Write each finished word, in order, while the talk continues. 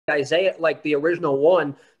Isaiah, like the original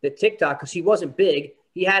one, the TikTok, because he wasn't big.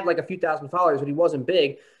 He had like a few thousand followers, but he wasn't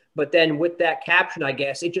big. But then with that caption, I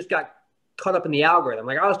guess, it just got cut up in the algorithm.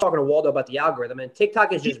 Like I was talking to Waldo about the algorithm, and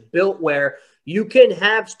TikTok is just built where you can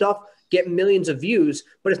have stuff get millions of views,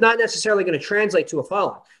 but it's not necessarily going to translate to a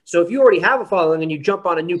following. So if you already have a following and you jump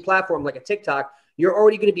on a new platform like a TikTok, you're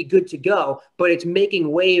already going to be good to go, but it's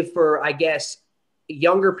making wave for, I guess,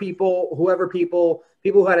 younger people,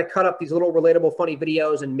 people who had to cut up these little relatable, funny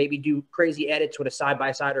videos and maybe do crazy edits with a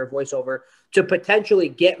side-by-side or a voiceover to potentially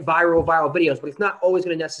get viral videos, but it's not always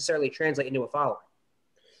going to necessarily translate into a following.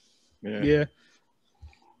 Yeah.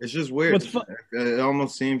 It's just weird. It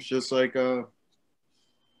almost seems just like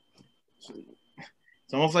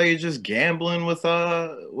it's almost like you're just gambling with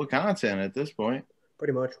content at this point.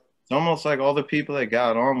 Pretty much. It's almost like all the people that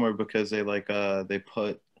got on were because they they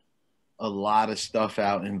put a lot of stuff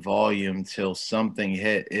out in volume till something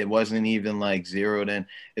hit. It wasn't even like zeroed in.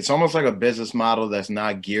 It's almost like a business model that's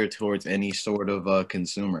not geared towards any sort of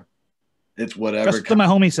consumer. It's whatever. That's what my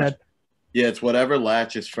homie said. Yeah, it's whatever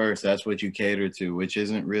latches first. That's what you cater to, which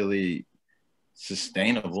isn't really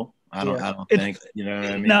sustainable. I don't think, you know what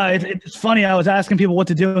I mean? No, it's funny. I was asking people what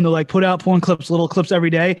to do, and they're like, put out porn clips, little clips every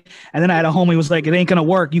day. And then I had a homie who was like, it ain't gonna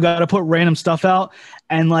work. You got to put random stuff out.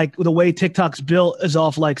 And like the way TikTok's built is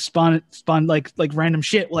off like spawn like random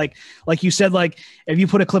shit. Like you said, like if you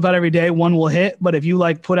put a clip out every day, one will hit. But if you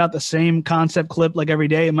like put out the same concept clip like every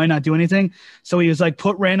day, it might not do anything. So he was like,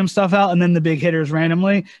 put random stuff out, and then the big hitters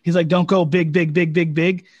randomly. He's like, don't go big.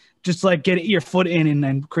 Just like get your foot in and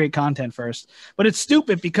then create content first. But it's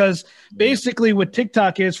stupid because basically what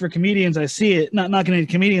TikTok is for comedians, I see it, not knocking any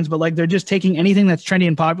comedians, but like they're just taking anything that's trendy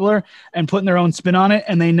and popular and putting their own spin on it.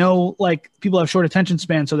 And they know like people have short attention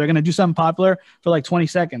span. So they're going to do something popular for like 20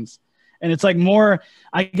 seconds. And it's like more,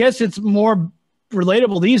 I guess it's more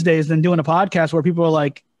relatable these days than doing a podcast where people are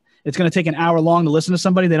like, it's going to take an hour long to listen to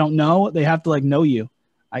somebody they don't know. They have to like know you,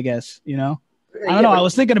 I guess, you know? I don't know. I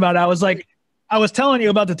was thinking about it. I was like, I was telling you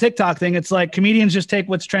about the TikTok thing. It's like comedians just take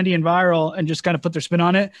what's trendy and viral and just kind of put their spin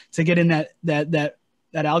on it to get in that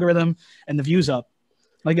algorithm and the views up.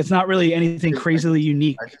 Like it's not really anything crazily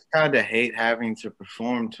unique. I just kind of hate having to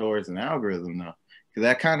perform towards an algorithm though, because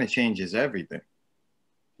that kind of changes everything.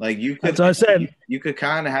 Like you could, that's what I said. You could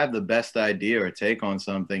kind of have the best idea or take on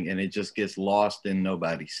something, and it just gets lost in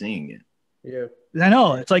nobody seeing it. Yeah, I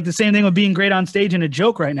know. It's like the same thing with being great on stage in a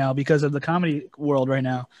joke right now because of the comedy world right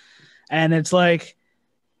now. And it's like,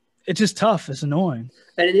 it's just tough. It's annoying.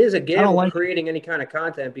 And it is a gamble creating any kind of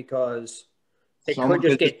content because it could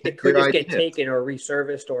just get taken or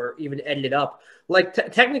resurfaced or even edited up. Like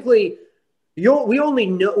technically, we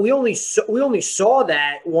only saw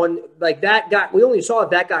that one we only saw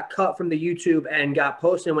that got cut from the YouTube and got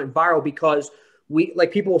posted and went viral because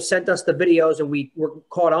people sent us the videos and we were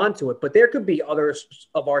caught on to it. But there could be others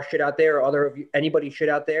of our shit out there or anybody's shit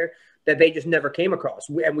out there that they just never came across.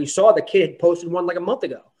 And we saw the kid posted one like a month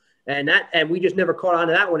ago. And we just never caught on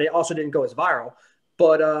to that one. It also didn't go as viral.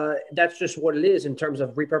 But that's just what it is in terms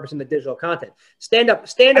of repurposing the digital content.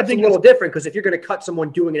 Stand-up's a little different because if you're going to cut someone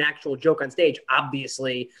doing an actual joke on stage,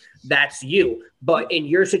 obviously that's you. But in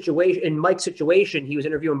your situation, in Mike's situation, he was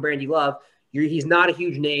interviewing Brandy Love. He's not a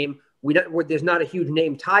huge name. There's not a huge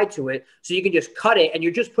name tied to it. So you can just cut it and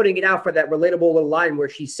you're just putting it out for that relatable little line where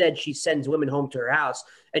she said she sends women home to her house.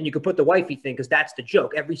 And you could put the wifey thing because that's the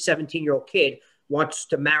joke. Every 17-year-old kid wants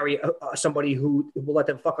to marry somebody who will let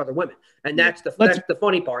them fuck other women. And that's the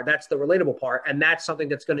funny part. That's the relatable part. And that's something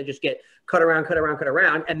that's going to just get cut around.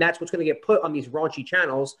 And that's what's going to get put on these raunchy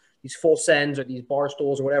channels, these full sends or these bar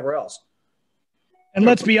stools or whatever else. And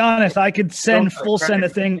let's be honest, I could send a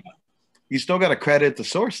thing. You still got to credit the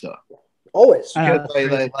source though. Always.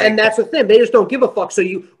 And that's the thing. They just don't give a fuck. So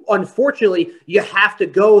unfortunately, you have to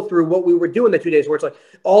go through what we were doing the 2 days where it's like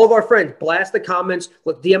all of our friends blast the comments,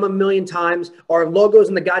 look, DM a million times, our logo's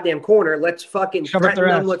in the goddamn corner. Let's fucking threaten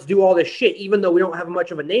them. Let's do all this shit. Even though we don't have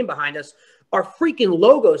much of a name behind us, our freaking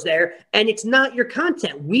logo's there and it's not your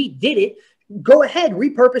content. We did it. Go ahead,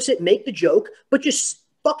 repurpose it, make the joke, but just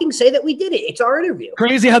fucking say that we did it. It's our interview.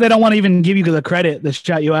 Crazy how they don't want to even give you the credit that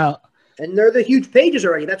shout you out. And they're the huge pages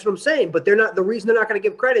already. That's what I'm saying. But they're not. The reason they're not going to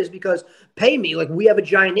give credit is because pay me. Like we have a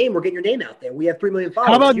giant name. We're getting your name out there. We have 3 million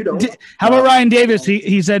followers. How about Ryan Davis?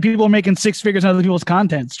 He said people are making 6 figures on other people's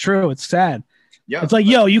content. It's true. It's sad. Yeah. It's like,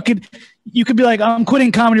 yo, you could be like, I'm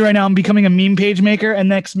quitting comedy right now. I'm becoming a meme page maker and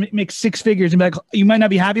next make 6 figures and be like, you might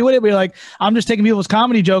not be happy with it, but you're like, I'm just taking people's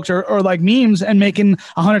comedy jokes or like memes and making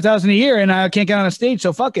 100,000 a year and I can't get on a stage.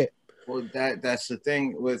 So fuck it. Well, that's the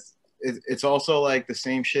thing with. It's also like the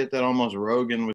same shit that almost Rogan was